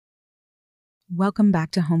Welcome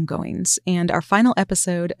back to Homegoings and our final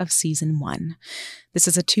episode of Season 1. This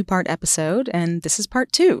is a 2-part episode, and this is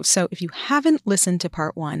Part 2. So if you haven't listened to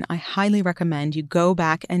Part 1, I highly recommend you go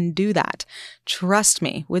back and do that. Trust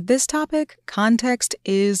me, with this topic, context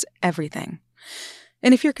is everything.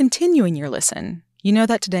 And if you're continuing your listen, you know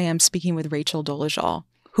that today I'm speaking with Rachel Dolezal,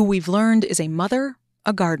 who we've learned is a mother,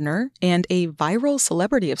 a gardener, and a viral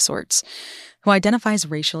celebrity of sorts, who identifies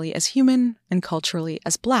racially as human and culturally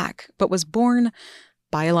as Black, but was born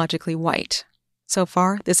biologically white. So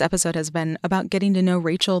far, this episode has been about getting to know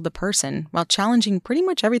Rachel the person, while challenging pretty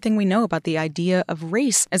much everything we know about the idea of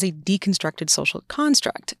race as a deconstructed social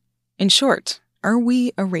construct. In short, are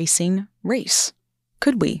we erasing race?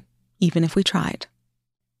 Could we, even if we tried?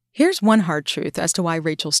 Here's one hard truth as to why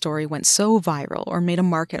Rachel's story went so viral or made a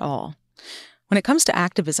mark at all. When it comes to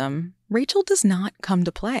activism, Rachel does not come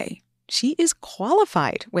to play. She is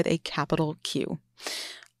qualified with a capital Q.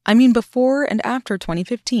 I mean, before and after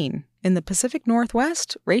 2015, in the Pacific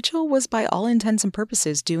Northwest, Rachel was by all intents and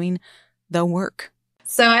purposes doing the work.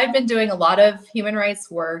 So I've been doing a lot of human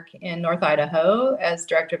rights work in North Idaho as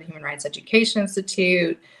director of Human Rights Education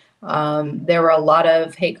Institute. There were a lot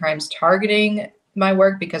of hate crimes targeting my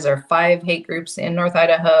work because there are 5 hate groups in North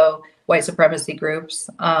Idaho, white supremacy groups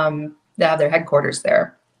that have their headquarters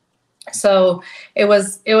there. So it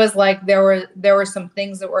was like there were some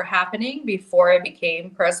things that were happening before I became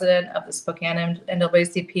president of the Spokane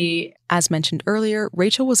NAACP. As mentioned earlier,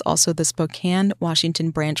 Rachel was also the Spokane, Washington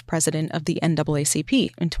branch president of the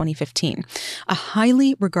NAACP in 2015, a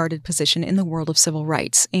highly regarded position in the world of civil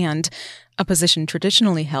rights and a position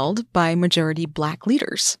traditionally held by majority Black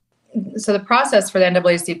leaders. So the process for the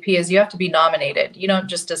NAACP is you have to be nominated. You don't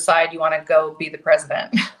just decide you want to go be the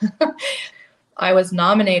president. I was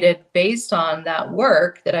nominated based on that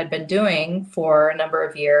work that I'd been doing for a number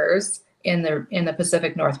of years in the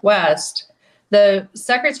Pacific Northwest. The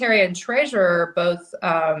secretary and treasurer both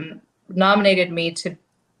nominated me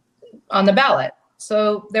on the ballot.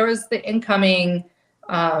 So there was the incoming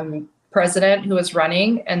president who was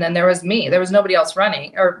running, and then there was me. There was nobody else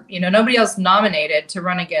running, or nobody else nominated to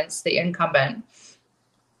run against the incumbent.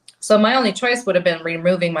 So my only choice would have been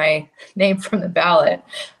removing my name from the ballot.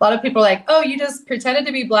 A lot of people are like, oh, you just pretended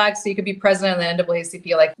to be Black so you could be president of the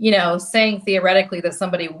NAACP. Like, saying theoretically that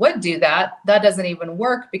somebody would do that doesn't even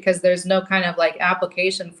work because there's no kind of like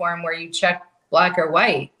application form where you check Black or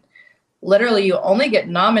white. Literally, you only get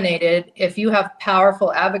nominated if you have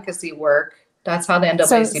powerful advocacy work. That's how the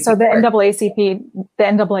NAACP So the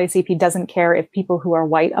NAACP doesn't care if people who are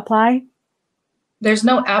white apply? There's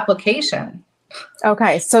no application.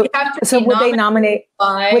 Okay, so would they nominate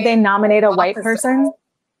a white person?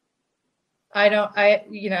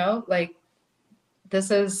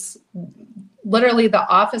 This is literally the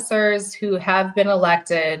officers who have been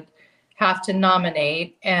elected have to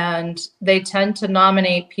nominate, and they tend to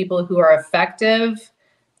nominate people who are effective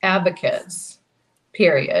advocates,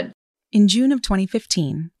 period. In June of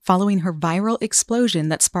 2015, following her viral explosion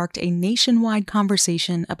that sparked a nationwide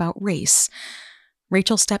conversation about race,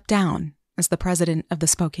 Rachel stepped down as the president of the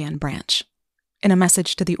Spokane branch. In a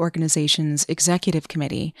message to the organization's executive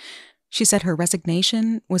committee, she said her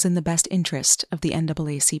resignation was in the best interest of the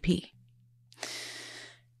NAACP.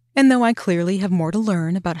 And though I clearly have more to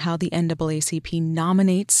learn about how the NAACP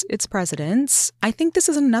nominates its presidents, I think this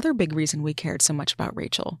is another big reason we cared so much about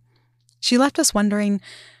Rachel. She left us wondering,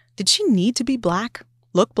 did she need to be Black,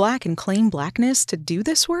 look Black, and claim Blackness to do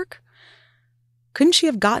this work? Couldn't she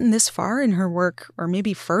have gotten this far in her work, or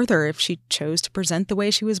maybe further if she chose to present the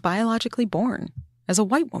way she was biologically born, as a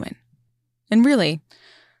white woman? And really,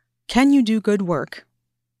 can you do good work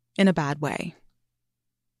in a bad way?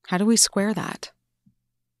 How do we square that?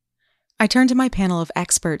 I turned to my panel of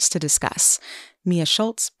experts to discuss. Mia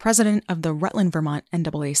Schultz, president of the Rutland, Vermont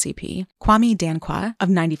NAACP, Kwame Dankwa of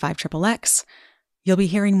 95XXX. You'll be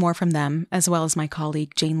hearing more from them, as well as my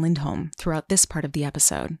colleague Jane Lindholm, throughout this part of the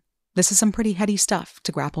episode. This is some pretty heady stuff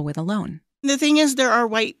to grapple with alone. The thing is, there are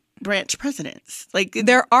white branch presidents.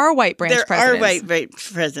 There are white branch presidents. There are white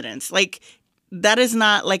branch presidents. That is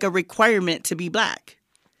not like a requirement to be Black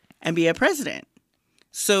and be a president.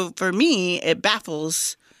 So for me, it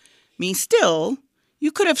baffles me still.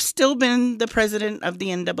 You could have still been the president of the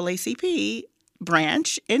NAACP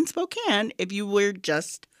branch in Spokane if you were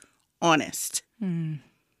just honest.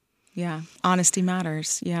 Yeah, honesty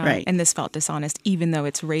matters. Yeah, right. And this felt dishonest, even though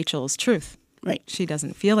it's Rachel's truth. Right. She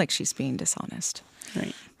doesn't feel like she's being dishonest.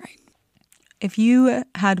 Right. Right. If you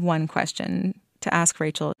had one question to ask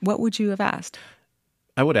Rachel, what would you have asked?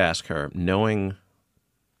 I would ask her, knowing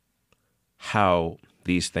how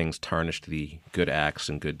these things tarnished the good acts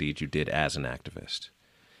and good deeds you did as an activist,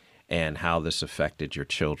 and how this affected your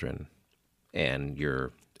children and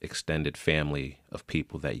your extended family of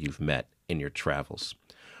people that you've met in your travels,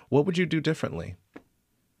 what would you do differently?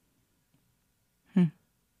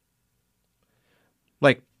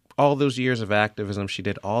 Like all those years of activism she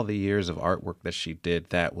did, all the years of artwork that she did,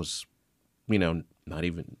 that was, not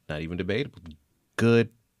even debatable. Good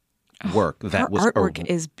work. Her artwork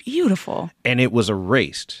is beautiful. And it was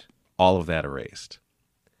erased. All of that erased.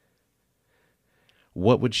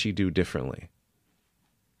 What would she do differently?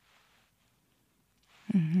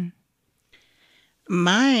 Mm-hmm.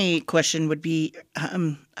 My question would be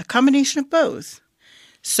a combination of both.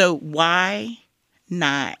 So why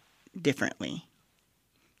not differently?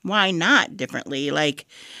 Why not differently? Like,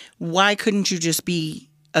 why couldn't you just be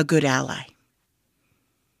a good ally?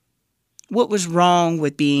 What was wrong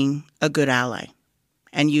with being a good ally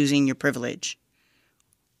and using your privilege?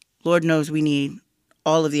 Lord knows we need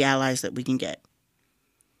all of the allies that we can get.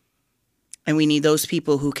 And we need those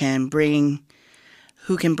people who can bring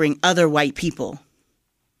other white people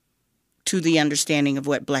to the understanding of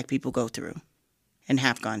what Black people go through and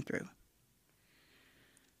have gone through.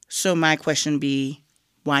 So my question would be,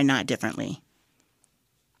 why not differently?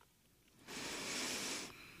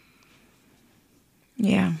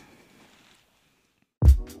 Yeah.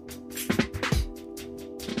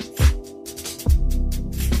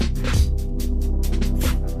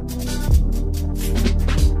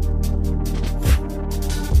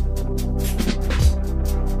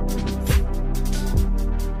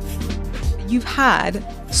 You've had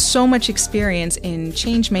so much experience in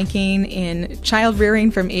change making, in child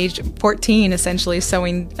rearing from age 14, essentially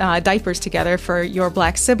sewing diapers together for your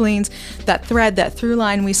Black siblings. That thread, that through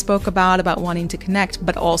line we spoke about wanting to connect,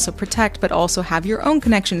 but also protect, but also have your own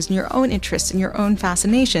connections and your own interests and your own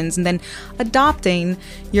fascinations, and then adopting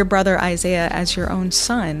your brother Isaiah as your own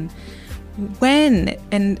son. When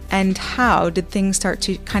and how did things start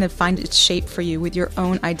to kind of find its shape for you with your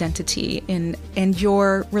own identity and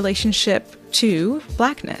your relationship to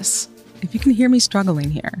Blackness? If you can hear me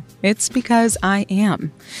struggling here, it's because I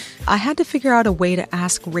am. I had to figure out a way to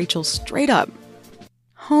ask Rachel straight up,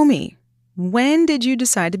 homie, when did you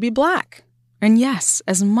decide to be Black? And yes,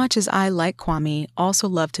 as much as I, like Kwame, also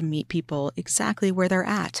love to meet people exactly where they're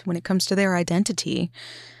at when it comes to their identity,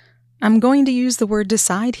 I'm going to use the word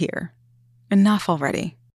decide here. Enough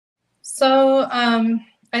already. So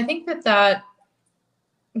I think that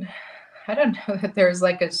I don't know that there's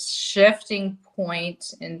like a shifting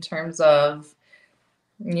point in terms of,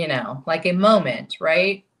 like a moment,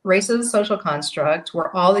 right? Race is a social construct.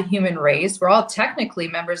 We're all the human race. We're all technically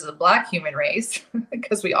members of the Black human race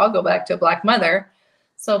because we all go back to a Black mother.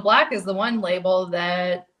 So Black is the one label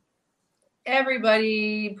that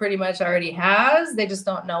everybody pretty much already has. They just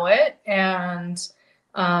don't know it. And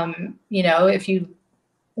if you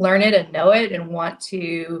learn it and know it and want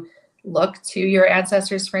to look to your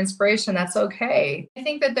ancestors for inspiration, that's okay. I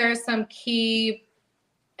think that there are some key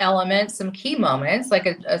elements, some key moments, like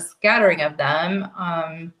a scattering of them.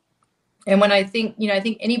 And when I think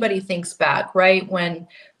anybody thinks back, right? When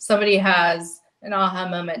somebody has an aha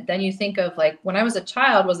moment, then you think of like, when I was a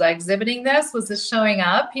child, was I exhibiting this? Was this showing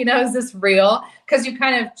up? Is this real? Because you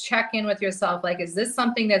kind of check in with yourself, like, is this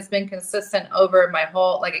something that's been consistent over my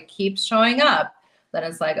whole, like it keeps showing up? Then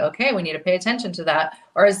it's like, okay, we need to pay attention to that.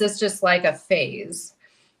 Or is this just like a phase?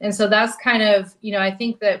 And so that's kind of, I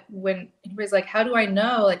think that when everybody's like, how do I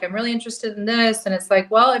know? Like, I'm really interested in this. And it's like,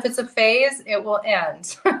 well, if it's a phase, it will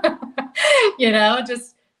end.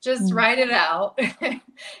 Just write it out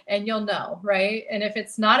and you'll know, right? And if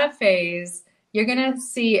it's not a phase, you're going to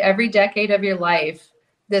see every decade of your life,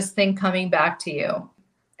 this thing coming back to you.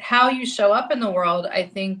 How you show up in the world, I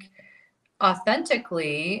think,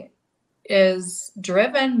 authentically is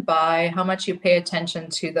driven by how much you pay attention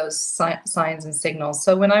to those signs and signals.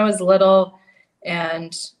 So when I was little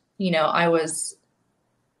and, I was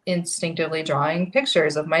instinctively drawing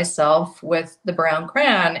pictures of myself with the brown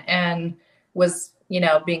crayon and was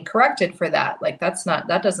being corrected for that. Like,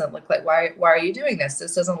 that doesn't look like, why are you doing this?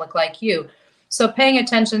 This doesn't look like you. So paying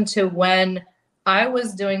attention to when I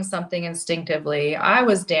was doing something instinctively, I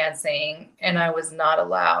was dancing and I was not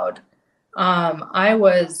allowed. I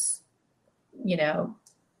was,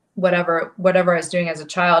 whatever I was doing as a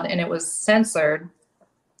child and it was censored.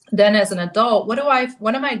 Then as an adult, what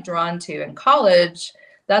am I drawn to? In college,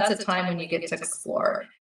 that's a time when you get to explore.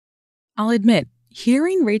 I'll admit,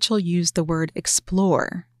 hearing Rachel use the word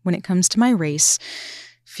explore when it comes to my race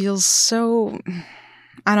feels so,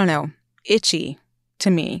 I don't know, itchy to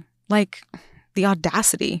me. Like the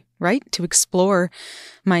audacity, right? To explore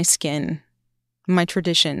my skin, my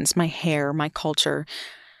traditions, my hair, my culture.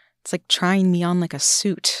 It's like trying me on like a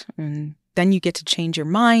suit, and then you get to change your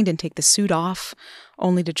mind and take the suit off,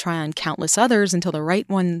 only to try on countless others until the right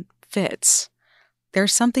one fits.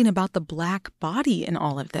 There's something about the Black body in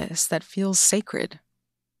all of this that feels sacred.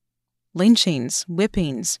 Lynchings,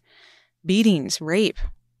 whippings, beatings, rape,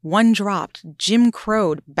 one dropped, Jim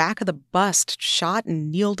Crowed, back of the bust, shot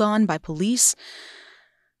and kneeled on by police.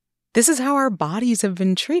 This is how our bodies have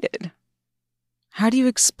been treated. How do you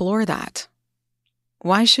explore that?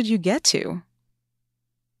 Why should you get to?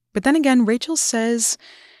 But then again, Rachel says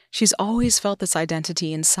she's always felt this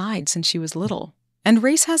identity inside since she was little, and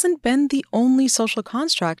race hasn't been the only social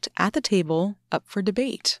construct at the table up for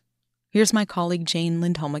debate. Here's my colleague Jane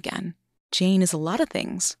Lindholm again. Jane is a lot of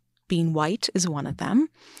things. Being white is one of them.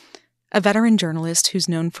 A veteran journalist who's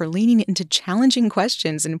known for leaning into challenging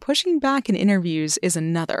questions and pushing back in interviews is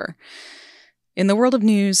another. In the world of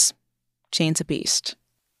news, Jane's a beast.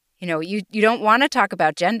 You don't want to talk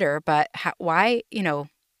about gender, but why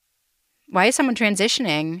is someone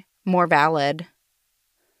transitioning more valid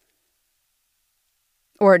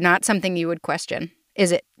or not something you would question?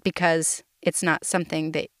 Is it because it's not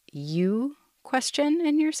something that you question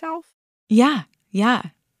in yourself? Yeah.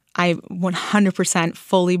 I 100%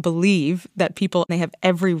 fully believe that they have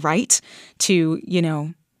every right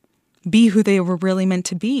to, be who they were really meant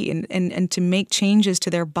to be and to make changes to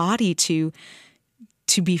their body to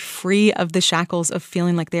be free of the shackles of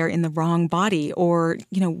feeling like they're in the wrong body or,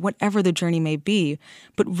 whatever the journey may be.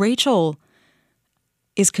 But Rachel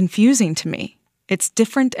is confusing to me. It's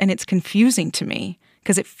different and it's confusing to me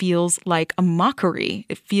because it feels like a mockery.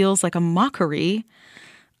 It feels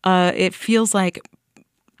like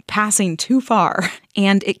passing too far,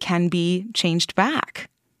 and it can be changed back.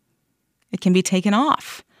 It can be taken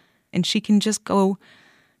off, and she can just go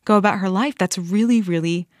about her life. That's really,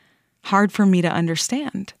 really hard for me to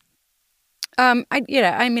understand. I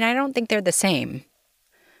don't think they're the same,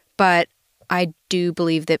 but I do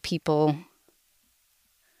believe that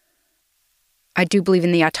I do believe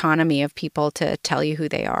in the autonomy of people to tell you who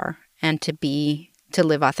they are and to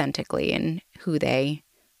live authentically in who they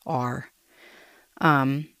are.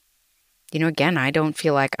 Again, I don't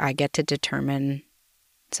feel like I get to determine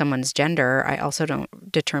someone's gender. I also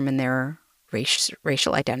don't determine their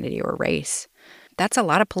racial identity or race. That's a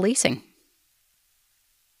lot of policing.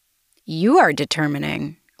 You are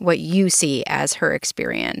determining what you see as her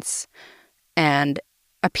experience and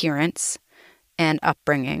appearance and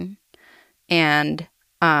upbringing and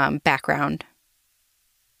background.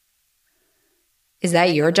 Is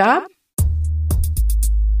that your job?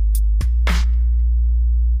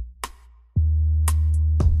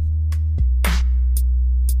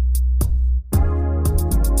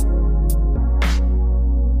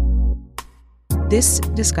 This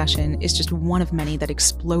discussion is just one of many that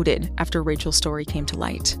exploded after Rachel's story came to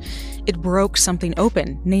light. It broke something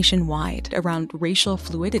open nationwide around racial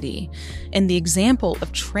fluidity, and the example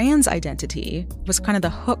of trans identity was kind of the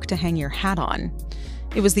hook to hang your hat on.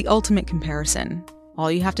 It was the ultimate comparison.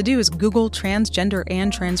 All you have to do is Google transgender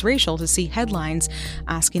and transracial to see headlines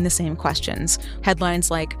asking the same questions.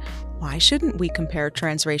 Headlines like, why shouldn't we compare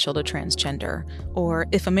transracial to transgender? Or,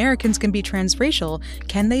 if Americans can be transracial,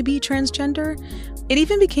 can they be transgender? It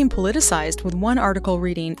even became politicized with one article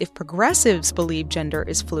reading, if progressives believe gender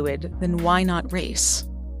is fluid, then why not race?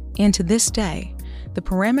 And to this day, the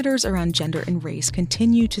parameters around gender and race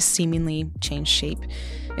continue to seemingly change shape,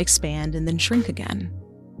 expand, and then shrink again.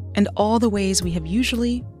 And all the ways we have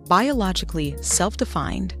usually, biologically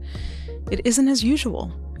self-defined, it isn't as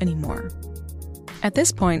usual anymore. At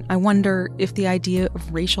this point, I wonder if the idea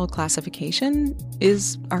of racial classification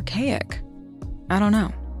is archaic. I don't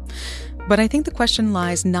know. But I think the question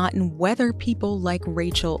lies not in whether people like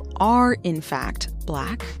Rachel are, in fact,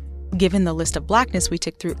 Black, given the list of Blackness we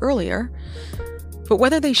ticked through earlier, but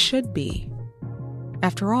whether they should be.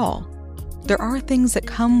 After all, there are things that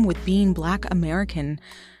come with being Black American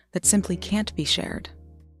that simply can't be shared.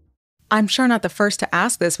 I'm sure not the first to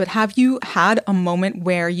ask this, but have you had a moment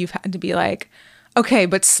where you've had to be like, okay,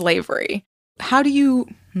 but slavery. How do you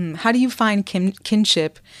find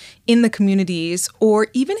kinship in the communities or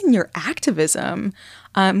even in your activism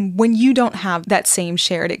when you don't have that same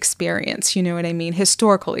shared experience? You know what I mean?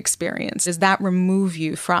 Historical experience. Does that remove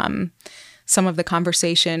you from some of the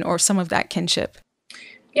conversation or some of that kinship?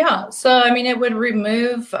 Yeah. So, it would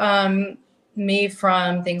remove me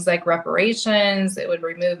from things like reparations. It would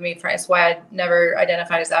remove me from, it's why I never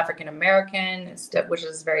identified as African American, which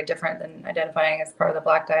is very different than identifying as part of the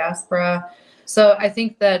Black diaspora. So I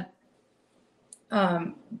think that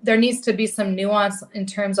there needs to be some nuance in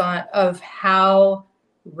terms of how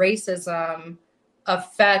racism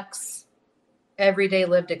affects everyday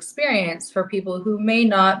lived experience for people who may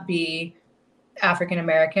not be African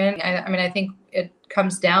American. I mean, I think it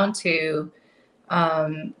comes down to,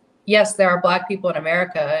 yes, there are Black people in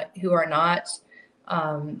America who are not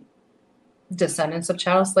descendants of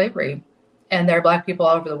chattel slavery. And there are Black people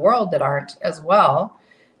all over the world that aren't as well.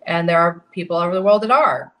 And there are people all over the world that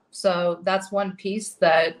are. So that's one piece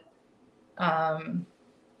that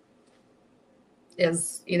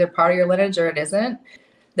is either part of your lineage or it isn't.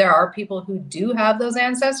 There are people who do have those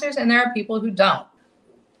ancestors, and there are people who don't.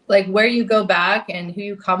 Like where you go back and who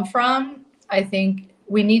you come from, I think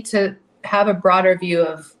we need to have a broader view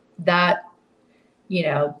of that, you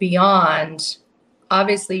know, beyond.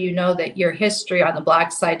 Obviously, you know that your history on the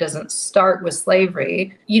Black side doesn't start with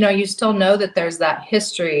slavery. You know, you still know that there's that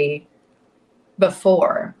history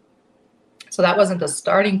before. So that wasn't the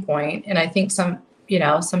starting point. And I think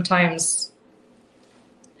sometimes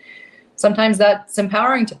that's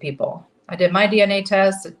empowering to people. I did my DNA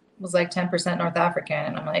test. It was like 10% North African.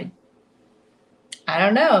 And I'm like, I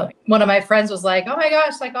don't know. One of my friends was like, oh my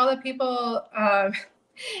gosh, like all the people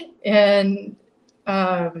in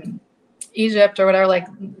Egypt or whatever, like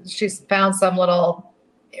she's found some little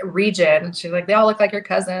region and she's like, they all look like your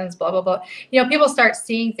cousins, blah, blah, blah. You know, people start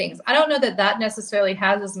seeing things. I don't know that that necessarily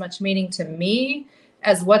has as much meaning to me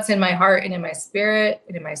as what's in my heart and in my spirit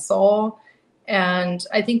and in my soul. And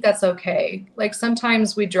I think that's okay. Like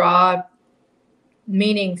sometimes we draw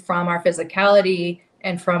meaning from our physicality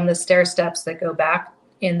and from the stair steps that go back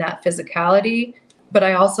in that physicality. But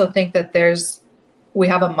I also think that we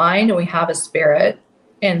have a mind and we have a spirit.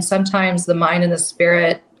 And sometimes the mind and the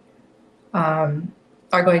spirit are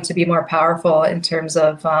going to be more powerful in terms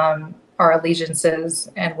of our allegiances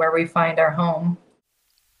and where we find our home.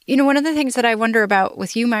 You know, one of the things that I wonder about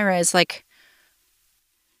with you, Myra, is like,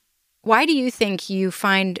 why do you think you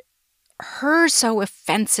find her so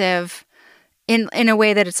offensive in a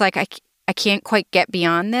way that it's like, I can't quite get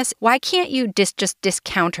beyond this? Why can't you just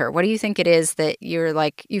discount her? What do you think it is that you're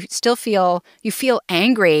like, you feel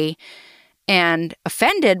angry and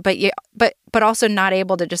offended, but also not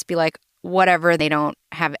able to just be like, whatever, they don't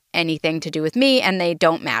have anything to do with me and they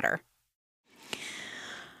don't matter?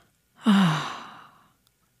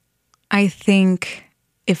 I think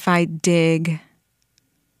if I dig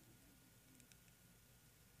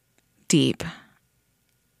deep,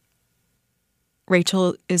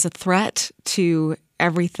 Rachel is a threat to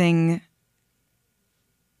everything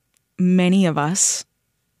many of us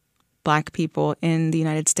Black people in the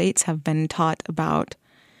United States have been taught about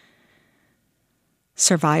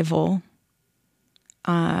survival.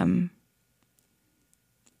 And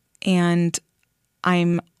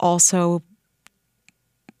I'm also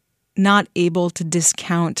not able to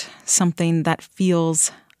discount something that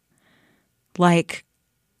feels like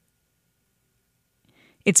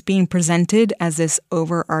it's being presented as this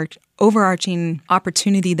overarching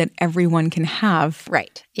opportunity that everyone can have.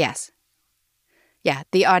 Right. Yes. Yeah,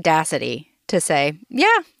 the audacity to say,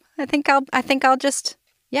 yeah, I think I'll just,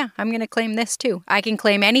 yeah, I'm going to claim this too. I can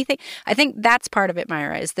claim anything. I think that's part of it,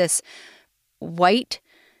 Myra, is this white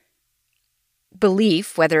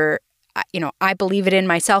belief, whether, I believe it in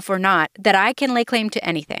myself or not, that I can lay claim to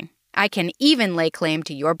anything. I can even lay claim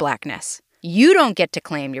to your Blackness. You don't get to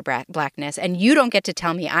claim your Blackness, and you don't get to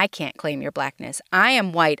tell me I can't claim your Blackness. I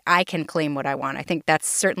am white. I can claim what I want. I think that's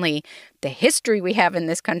certainly the history we have in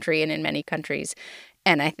this country and in many countries.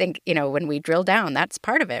 And I think, when we drill down, that's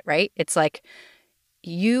part of it, right? It's like,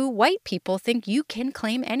 you white people think you can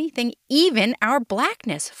claim anything, even our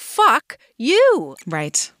Blackness. Fuck you.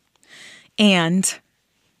 Right. And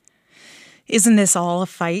isn't this all a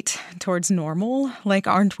fight towards normal? Like,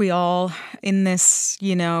 aren't we all in this,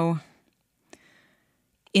 in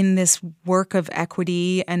this work of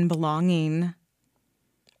equity and belonging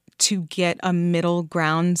to get a middle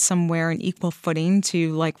ground somewhere, an equal footing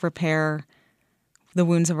to like repair the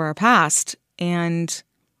wounds of our past? And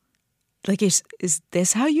like, is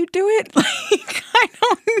this how you do it? Like, I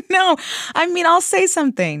don't know. I mean, I'll say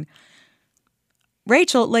something.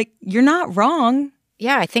 Rachel, like, you're not wrong.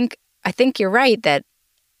 Yeah, I think you're right that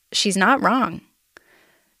she's not wrong.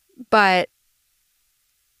 But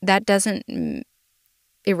that doesn't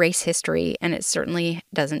erase history, and it certainly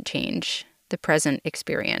doesn't change the present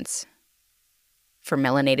experience for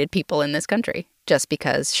melanated people in this country just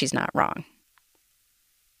because she's not wrong.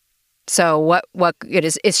 So what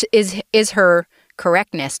it is her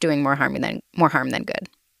correctness doing more harm than good?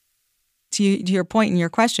 To your point in your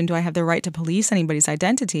question, do I have the right to police anybody's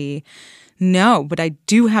identity? No, but I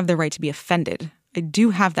do have the right to be offended. I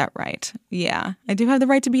do have that right. Yeah, I do have the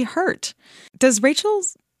right to be hurt. Does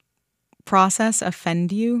Rachel's process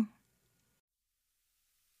offend you?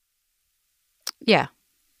 Yeah.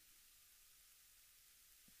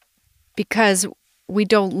 Because we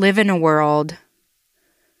don't live in a world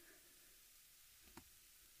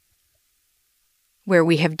where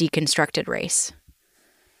we have deconstructed race.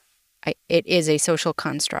 It is a social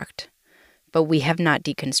construct, but we have not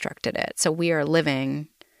deconstructed it. So we are living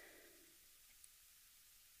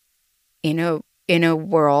in a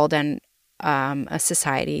world and a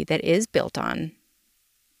society that is built on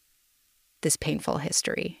this painful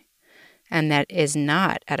history and that is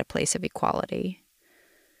not at a place of equality.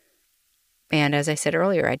 And as I said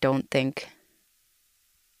earlier, I don't think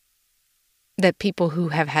that people who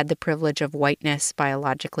have had the privilege of whiteness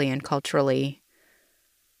biologically and culturally,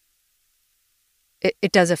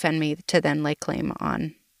 it does offend me to then lay claim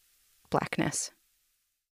on Blackness.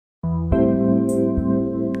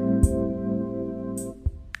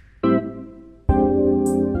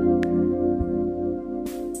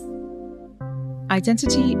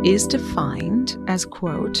 Identity is defined as,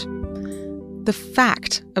 quote, the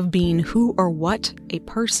fact of being who or what a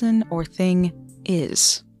person or thing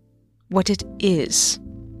is, what it is,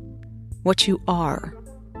 what you are,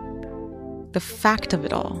 the fact of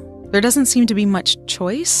it all. There doesn't seem to be much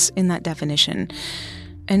choice in that definition.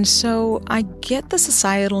 And so I get the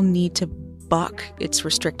societal need to buck its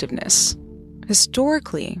restrictiveness.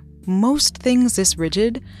 Historically, most things this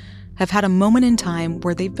rigid have had a moment in time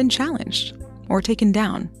where they've been challenged or taken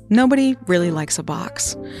down. Nobody really likes a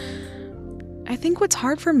box. I think what's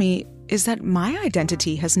hard for me is that my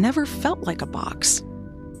identity has never felt like a box.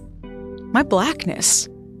 My Blackness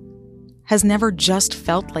has never just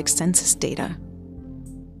felt like census data.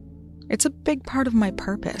 It's a big part of my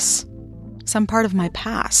purpose, some part of my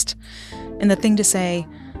past. And the thing to say,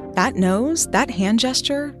 that nose, that hand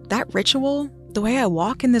gesture, that ritual, the way I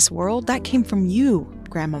walk in this world, that came from you,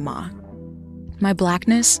 Grandmama. My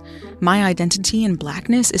Blackness, my identity in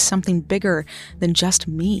Blackness is something bigger than just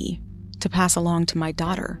me to pass along to my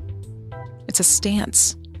daughter. It's a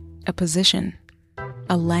stance, a position,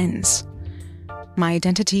 a lens. My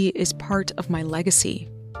identity is part of my legacy.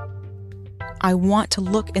 I want to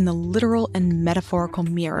look in the literal and metaphorical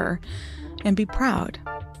mirror and be proud.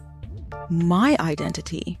 My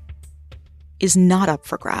identity is not up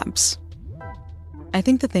for grabs. I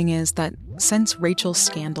think the thing is that since Rachel's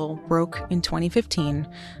scandal broke in 2015,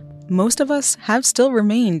 most of us have still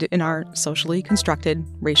remained in our socially constructed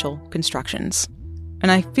racial constructions.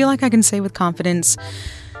 And I feel like I can say with confidence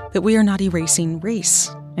that we are not erasing race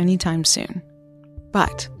anytime soon.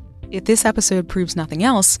 But if this episode proves nothing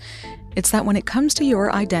else, it's that when it comes to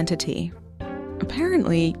your identity,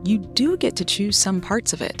 apparently you do get to choose some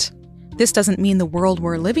parts of it. This doesn't mean the world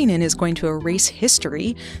we're living in is going to erase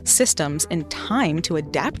history, systems, and time to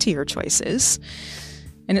adapt to your choices.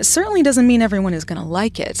 And it certainly doesn't mean everyone is going to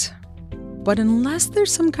like it. But unless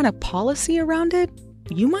there's some kind of policy around it,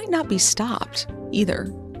 you might not be stopped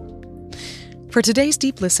either. For today's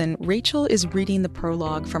Deep Listen, Rachel is reading the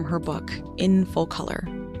prologue from her book, In Full Color.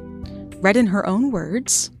 Read in her own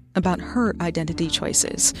words about her identity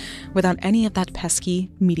choices, without any of that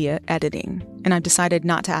pesky media editing. And I've decided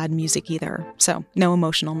not to add music either, so no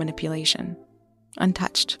emotional manipulation.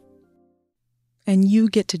 Untouched. And you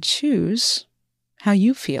get to choose how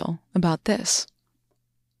you feel about this,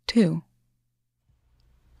 too.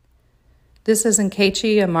 This is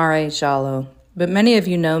Nkechi Amare Jalo, but many of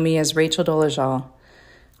you know me as Rachel Dolezal.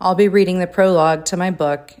 I'll be reading the prologue to my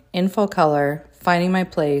book, In Full Color, Finding My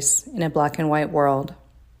Place in a Black and White World.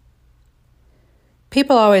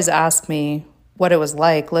 People always ask me what it was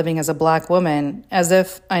like living as a Black woman, as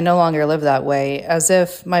if I no longer live that way, as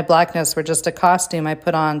if my Blackness were just a costume I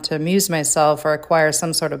put on to amuse myself or acquire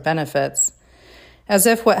some sort of benefits, as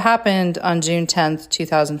if what happened on June 10th,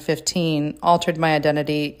 2015 altered my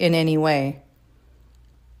identity in any way.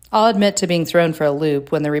 I'll admit to being thrown for a loop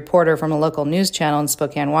when the reporter from a local news channel in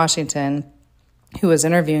Spokane, Washington, who was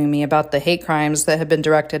interviewing me about the hate crimes that had been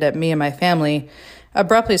directed at me and my family,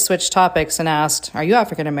 abruptly switched topics and asked, "Are you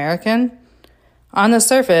African American?" On the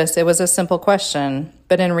surface, it was a simple question,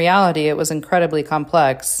 but in reality, it was incredibly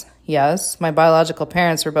complex. Yes, my biological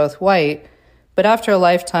parents were both white, but after a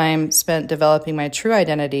lifetime spent developing my true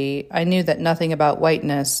identity, I knew that nothing about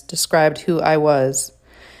whiteness described who I was.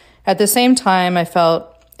 At the same time, I felt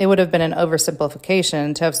it would have been an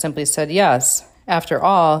oversimplification to have simply said yes. After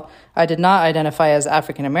all, I did not identify as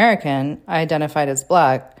African American, I identified as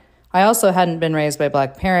Black. I also hadn't been raised by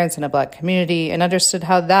Black parents in a Black community and understood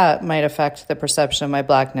how that might affect the perception of my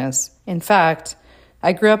Blackness. In fact,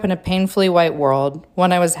 I grew up in a painfully white world,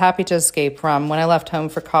 one I was happy to escape from when I left home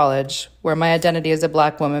for college, where my identity as a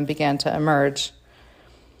Black woman began to emerge.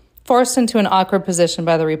 Forced into an awkward position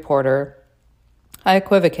by the reporter, I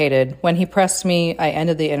equivocated. When he pressed me, I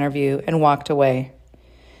ended the interview and walked away.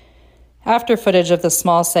 After footage of the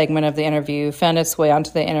small segment of the interview found its way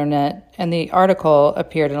onto the internet and the article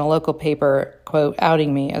appeared in a local paper, quote,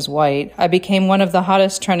 outing me as white, I became one of the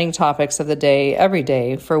hottest trending topics of the day every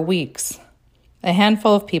day for weeks. A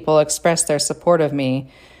handful of people expressed their support of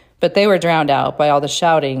me, but they were drowned out by all the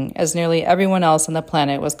shouting as nearly everyone else on the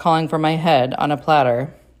planet was calling for my head on a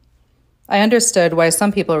platter. I understood why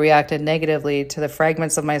some people reacted negatively to the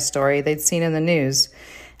fragments of my story they'd seen in the news.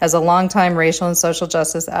 As a longtime racial and social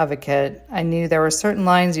justice advocate, I knew there were certain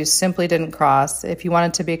lines you simply didn't cross if you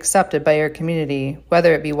wanted to be accepted by your community,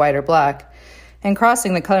 whether it be white or black, and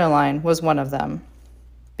crossing the color line was one of them.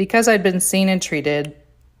 Because I'd been seen and treated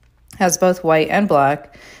as both white and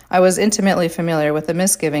black, I was intimately familiar with the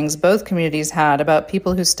misgivings both communities had about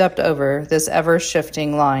people who stepped over this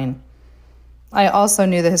ever-shifting line. I also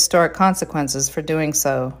knew the historic consequences for doing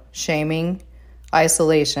so: shaming,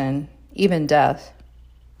 isolation, even death.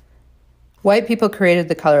 White people created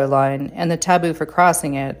the color line and the taboo for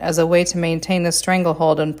crossing it as a way to maintain the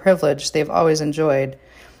stranglehold and privilege they've always enjoyed.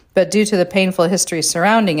 But due to the painful history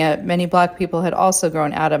surrounding it, many black people had also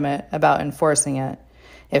grown adamant about enforcing it.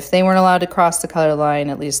 If they weren't allowed to cross the color line,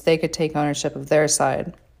 at least they could take ownership of their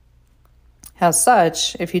side. As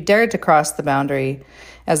such, if you dared to cross the boundary,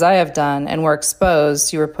 as I have done, and were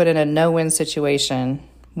exposed, you were put in a no-win situation.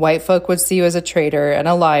 White folk would see you as a traitor and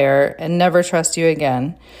a liar and never trust you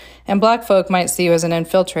again. And black folk might see you as an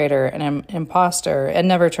infiltrator and an imposter and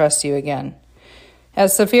never trust you again.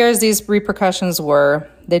 As severe as these repercussions were,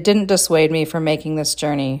 they didn't dissuade me from making this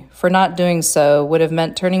journey, for not doing so would have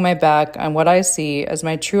meant turning my back on what I see as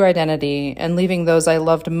my true identity and leaving those I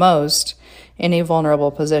loved most in a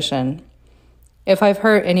vulnerable position. If I've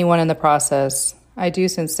hurt anyone in the process, I do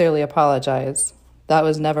sincerely apologize. That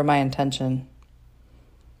was never my intention.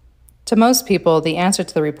 To most people, the answer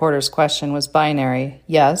to the reporter's question was binary,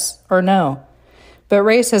 yes or no. But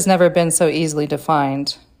race has never been so easily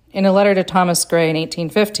defined. In a letter to Thomas Gray in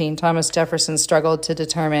 1815, Thomas Jefferson struggled to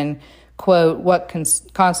determine, quote, what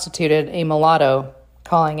constituted a mulatto,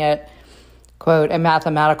 calling it, quote, a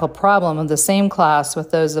mathematical problem of the same class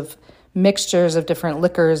with those of mixtures of different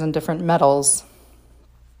liquors and different metals.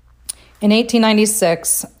 In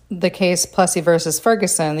 1896, the case Plessy versus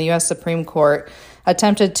Ferguson, the U.S. Supreme Court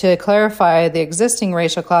attempted to clarify the existing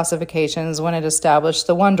racial classifications when it established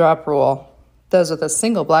the one-drop rule. Those with a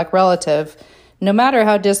single black relative, no matter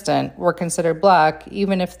how distant, were considered black,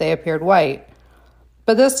 even if they appeared white.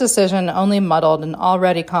 But this decision only muddled an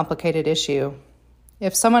already complicated issue.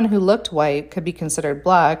 If someone who looked white could be considered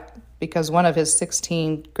black because one of his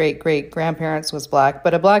 16 great-great-grandparents was black,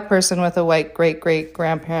 but a black person with a white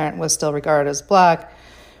great-great-grandparent was still regarded as black,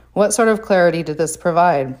 what sort of clarity did this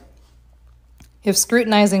provide? If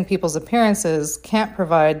scrutinizing people's appearances can't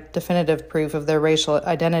provide definitive proof of their racial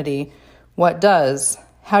identity, what does?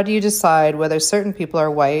 How do you decide whether certain people are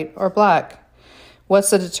white or black? What's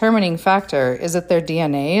the determining factor? Is it their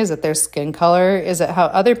DNA? Is it their skin color? Is it how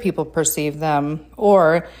other people perceive them?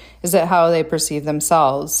 Or is it how they perceive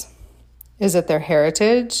themselves? Is it their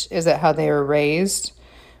heritage? Is it how they were raised?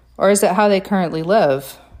 Or is it how they currently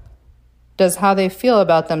live? Does how they feel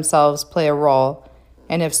about themselves play a role?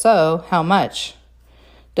 And if so, how much?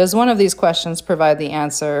 Does one of these questions provide the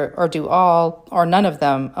answer, or do all or none of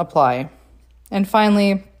them apply? And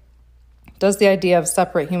finally, does the idea of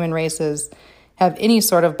separate human races have any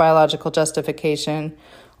sort of biological justification,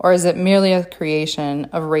 or is it merely a creation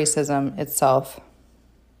of racism itself?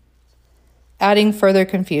 Adding further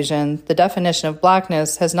confusion, the definition of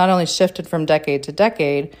blackness has not only shifted from decade to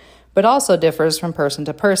decade, but also differs from person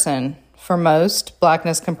to person. For most,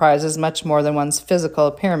 blackness comprises much more than one's physical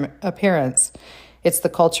appearance. It's the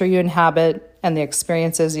culture you inhabit and the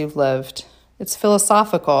experiences you've lived. It's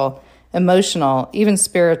philosophical, emotional, even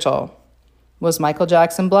spiritual. Was Michael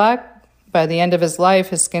Jackson black? By the end of his life,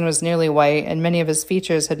 his skin was nearly white, and many of his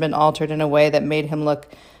features had been altered in a way that made him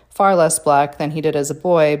look far less black than he did as a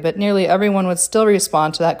boy, but nearly everyone would still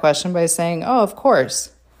respond to that question by saying, oh, of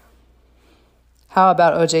course. How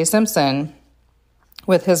about O.J. Simpson?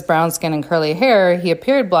 With his brown skin and curly hair, he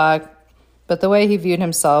appeared black, but the way he viewed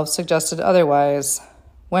himself suggested otherwise.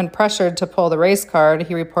 When pressured to pull the race card,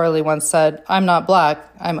 he reportedly once said, I'm not black,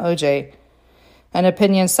 I'm O.J., an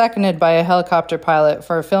opinion seconded by a helicopter pilot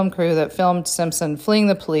for a film crew that filmed Simpson fleeing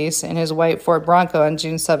the police in his white Ford Bronco on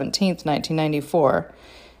June 17, 1994.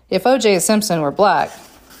 If O.J. Simpson were black,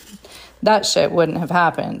 that shit wouldn't have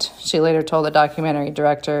happened, she later told the documentary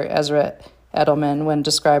director Ezra Edelman when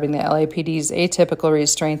describing the LAPD's atypical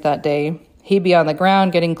restraint that day. He'd be on the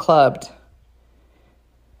ground getting clubbed.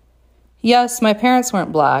 Yes, my parents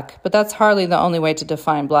weren't black, but that's hardly the only way to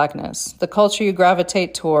define blackness. The culture you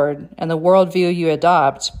gravitate toward and the worldview you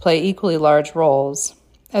adopt play equally large roles.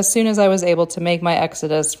 As soon as I was able to make my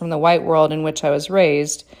exodus from the white world in which I was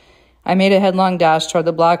raised, I made a headlong dash toward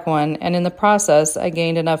the black one, and in the process, I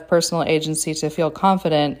gained enough personal agency to feel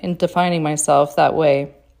confident in defining myself that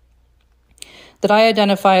way. That I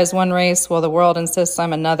identify as one race while the world insists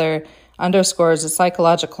I'm another underscores the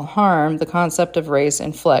psychological harm the concept of race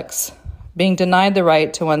inflicts. Being denied the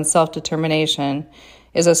right to one's self-determination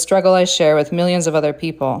is a struggle I share with millions of other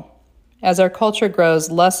people. As our culture grows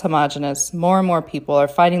less homogenous, more and more people are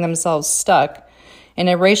finding themselves stuck in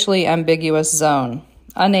a racially ambiguous zone,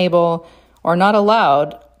 unable or not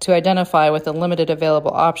allowed to identify with the limited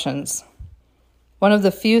available options. One of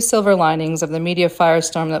the few silver linings of the media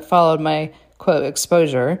firestorm that followed my, quote,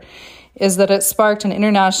 exposure is that it sparked an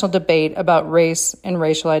international debate about race and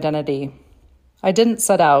racial identity. I didn't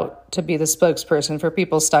set out to be the spokesperson for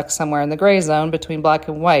people stuck somewhere in the gray zone between black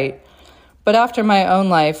and white, but after my own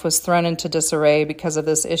life was thrown into disarray because of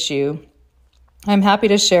this issue, I'm happy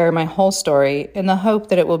to share my whole story in the hope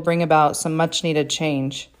that it will bring about some much-needed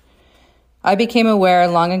change. I became aware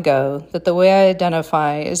long ago that the way I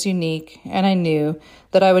identify is unique, and I knew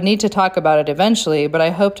that I would need to talk about it eventually, but I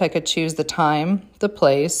hoped I could choose the time, the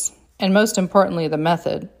place, and most importantly, the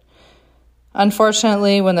method.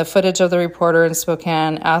 Unfortunately, when the footage of the reporter in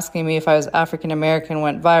Spokane asking me if I was African American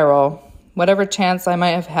went viral, whatever chance I might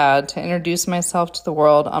have had to introduce myself to the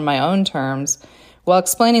world on my own terms while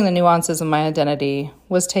explaining the nuances of my identity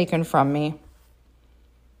was taken from me.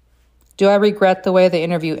 Do I regret the way the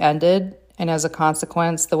interview ended, and as a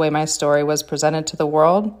consequence, the way my story was presented to the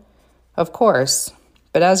world? Of course,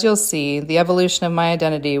 but as you'll see, the evolution of my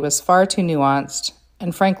identity was far too nuanced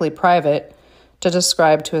and frankly private to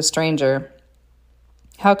describe to a stranger.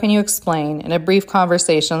 How can you explain, in a brief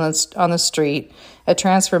conversation on the street, a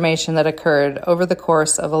transformation that occurred over the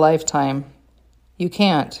course of a lifetime? You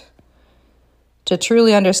can't. To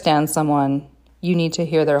truly understand someone, you need to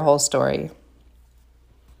hear their whole story.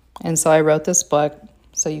 And so I wrote this book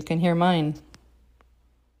so you can hear mine.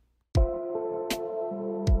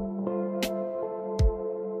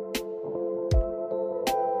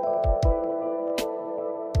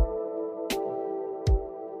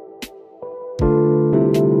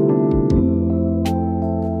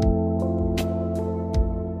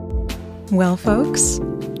 Well, folks,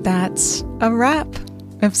 that's a wrap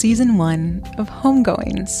of Season 1 of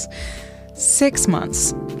Homegoings. 6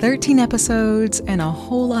 months, 13 episodes, and a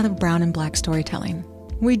whole lot of brown and black storytelling.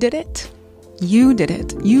 We did it. You did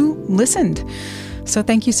it. You listened. So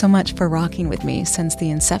thank you so much for rocking with me since the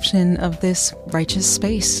inception of this righteous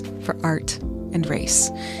space for art and race.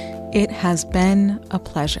 It has been a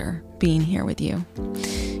pleasure being here with you.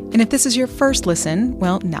 And if this is your first listen,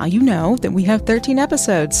 well, now you know that we have 13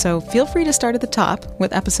 episodes, so feel free to start at the top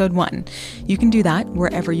with episode 1. You can do that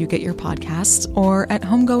wherever you get your podcasts or at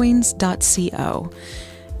homegoings.co.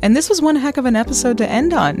 And this was one heck of an episode to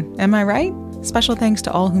end on, am I right? Special thanks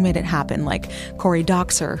to all who made it happen, like Corey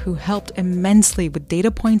Doxer, who helped immensely with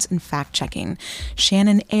data points and fact-checking,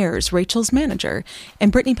 Shannon Ayers, Rachel's manager,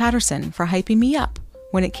 and Brittany Patterson for hyping me up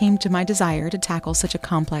when it came to my desire to tackle such a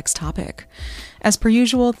complex topic. As per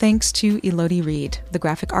usual, thanks to Elodie Reed, the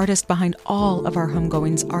graphic artist behind all of our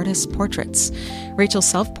Homegoings artist portraits. Rachel's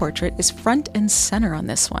self-portrait is front and center on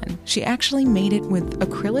this one. She actually made it with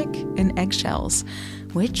acrylic and eggshells,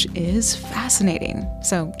 which is fascinating.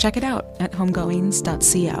 So check it out at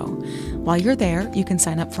homegoings.co. While you're there, you can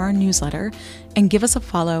sign up for our newsletter and give us a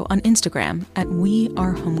follow on Instagram at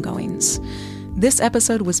 @WeAreHomegoings. This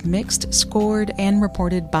episode was mixed, scored, and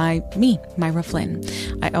reported by me, Myra Flynn.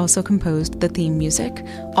 I also composed the theme music.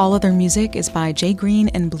 All other music is by Jay Green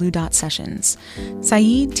and Blue Dot Sessions.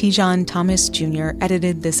 Saeed Tijan Thomas Jr.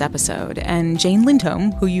 edited this episode, and Jane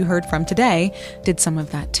Lindholm, who you heard from today, did some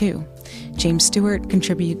of that too. James Stewart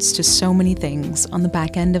contributes to so many things on the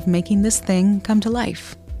back end of making this thing come to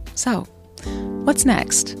life. So, what's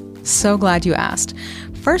next? So glad you asked.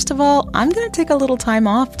 First of all, I'm going to take a little time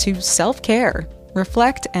off to self-care,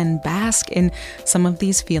 reflect, and bask in some of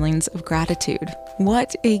these feelings of gratitude.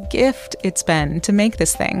 What a gift it's been to make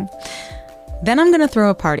this thing. Then I'm going to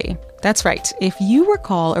throw a party. That's right. If you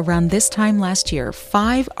recall, around this time last year,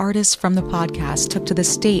 5 artists from the podcast took to the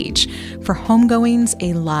stage for Homegoings,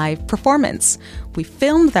 a live performance. We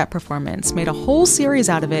filmed that performance, made a whole series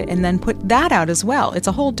out of it, and then put that out as well. It's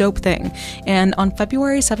a whole dope thing. And on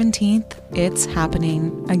February 17th, it's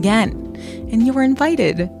happening again. And you were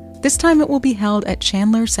invited. This time it will be held at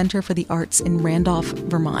Chandler Center for the Arts in Randolph,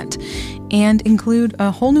 Vermont, and include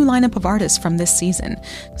a whole new lineup of artists from this season.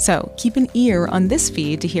 So keep an ear on this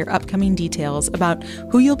feed to hear upcoming details about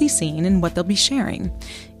who you'll be seeing and what they'll be sharing.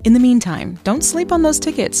 In the meantime, don't sleep on those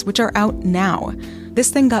tickets, which are out now.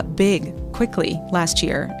 This thing got big quickly last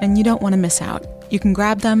year, and you don't want to miss out. You can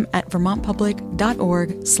grab them at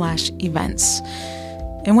vermontpublic.org/events.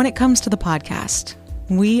 And when it comes to the podcast,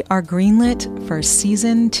 we are greenlit for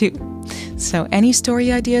season 2. So any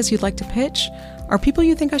story ideas you'd like to pitch or people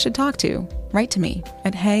you think I should talk to, write to me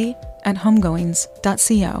at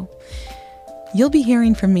hey@homegoings.co. You'll be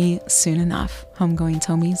hearing from me soon enough, Homegoings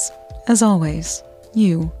homies. As always,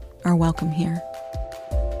 you are welcome here.